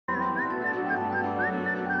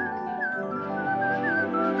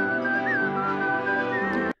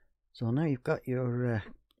So now you've got your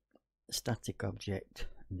static object,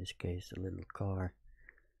 in this case a little car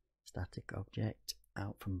static object,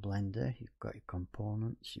 out from Blender. You've got your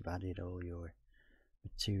components, you've added all your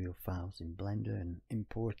material files in Blender and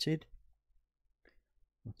imported.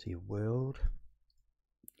 Go to your world,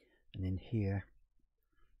 and in here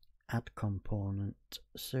add component,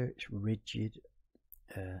 search rigid,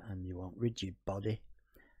 and you want rigid body,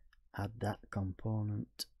 add that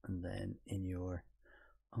component, and then in your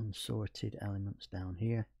unsorted elements down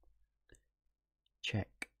here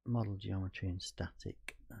check model geometry and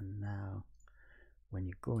static, and now when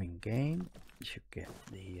you go in game you should get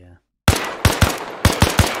the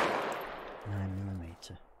 9mm.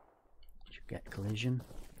 You should get collision.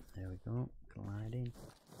 There we go, colliding.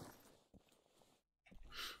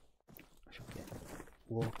 Should get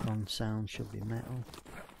walk on sound, should be metal.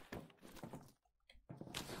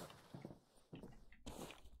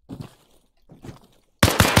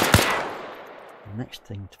 The next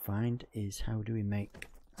thing to find is how do we make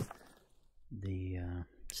the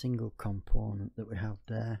single component that we have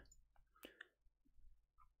there.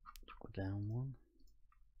 Go down one,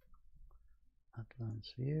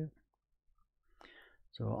 advanced view.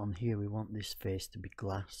 So on here we want this face to be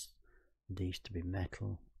glass, these to be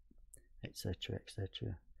metal, etc,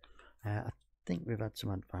 etc. I think we've had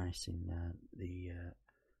some advice in the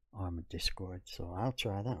Armoured Discord, so I'll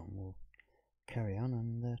try that and we'll carry on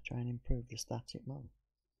and try and improve the static model.